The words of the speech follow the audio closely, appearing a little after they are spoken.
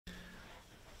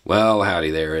Well,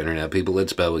 howdy there, Internet people.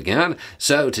 It's Bo again.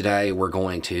 So today we're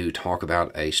going to talk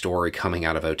about a story coming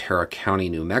out of Otero County,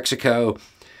 New Mexico,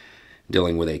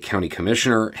 dealing with a county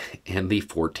commissioner and the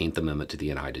 14th Amendment to the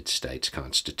United States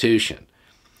Constitution.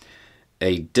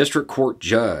 A district court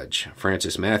judge,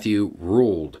 Francis Matthew,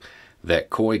 ruled that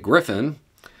Couy Griffin,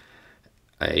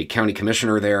 a county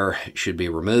commissioner there, should be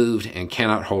removed and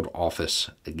cannot hold office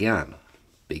again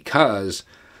because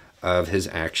of his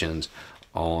actions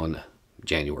on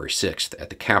January 6th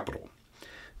at the Capitol.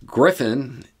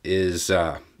 Griffin is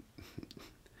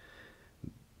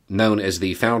known as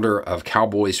the founder of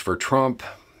Cowboys for Trump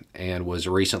and was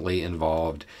recently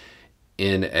involved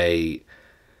in a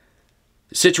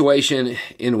situation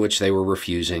in which they were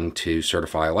refusing to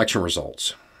certify election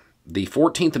results. The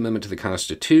 14th Amendment to the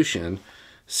Constitution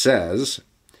says,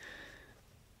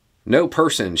 "No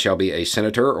person shall be a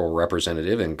senator or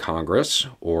representative in Congress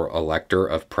or elector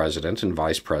of president and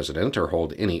vice president or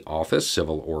hold any office,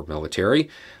 civil or military,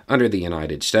 under the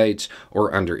United States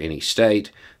or under any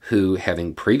state, who,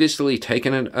 having previously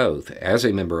taken an oath as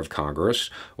a member of Congress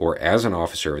or as an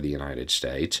officer of the United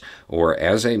States or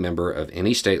as a member of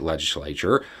any state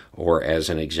legislature or as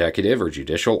an executive or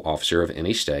judicial officer of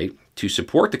any state, to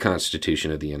support the Constitution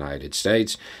of the United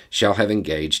States, shall have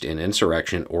engaged in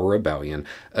insurrection or rebellion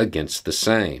against the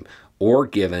same, or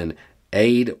given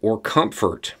aid or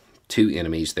comfort to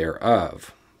enemies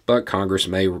thereof. But Congress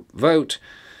may vote,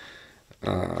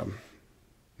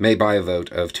 may by a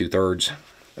vote of 2/3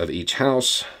 of each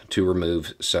house to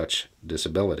remove such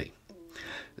disability."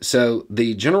 So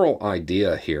the general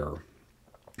idea here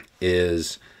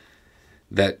is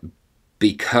that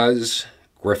because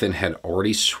Griffin had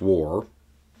already swore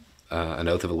an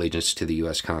oath of allegiance to the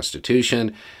U.S.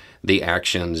 Constitution, the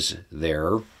actions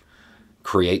there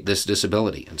create this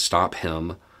disability and stop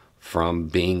him from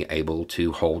being able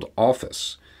to hold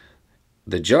office.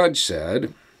 The judge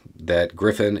said that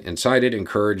Griffin incited,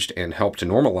 encouraged, and helped to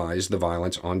normalize the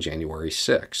violence on January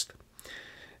 6th,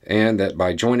 and that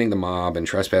by joining the mob and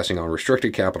trespassing on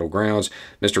restricted Capitol grounds,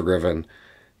 Mr. Griffin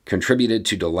contributed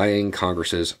to delaying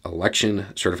Congress's election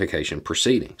certification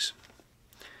proceedings.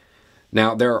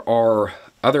 Now, there are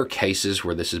other cases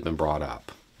where this has been brought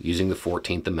up, using the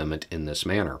 14th Amendment in this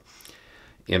manner,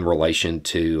 in relation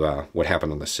to what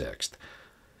happened on the 6th.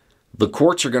 The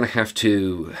courts are going to have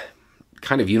to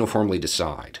kind of uniformly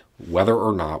decide whether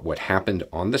or not what happened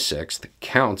on the 6th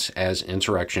counts as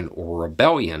insurrection or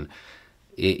rebellion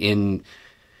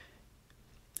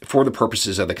for the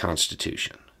purposes of the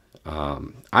Constitution.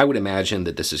 I would imagine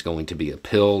that this is going to be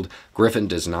appealed. Griffin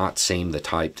does not seem the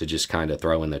type to just kind of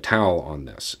throw in the towel on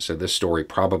this, so this story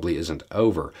probably isn't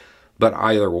over. But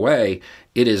either way,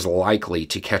 it is likely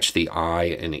to catch the eye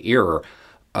and ear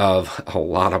of a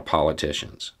lot of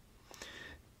politicians,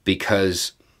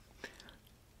 because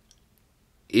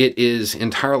it is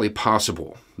entirely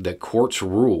possible that courts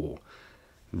rule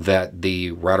that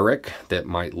the rhetoric that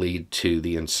might lead to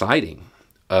the inciting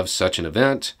of such an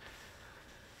event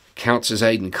counts as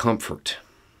aid and comfort.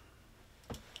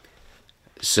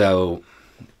 So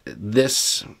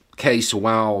this case,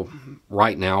 while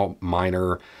right now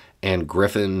minor, and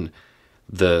Griffin,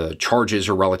 the charges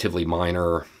are relatively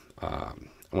minor. I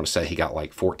want to say he got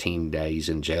like 14 days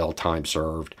in jail time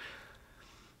served.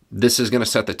 This is going to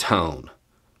set the tone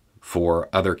for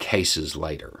other cases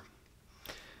later.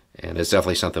 And it's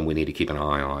definitely something we need to keep an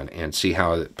eye on and see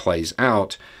how it plays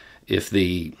out if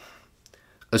the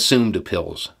assumed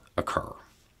appeals occur.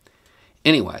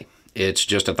 Anyway, it's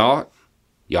just a thought.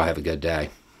 Y'all have a good day.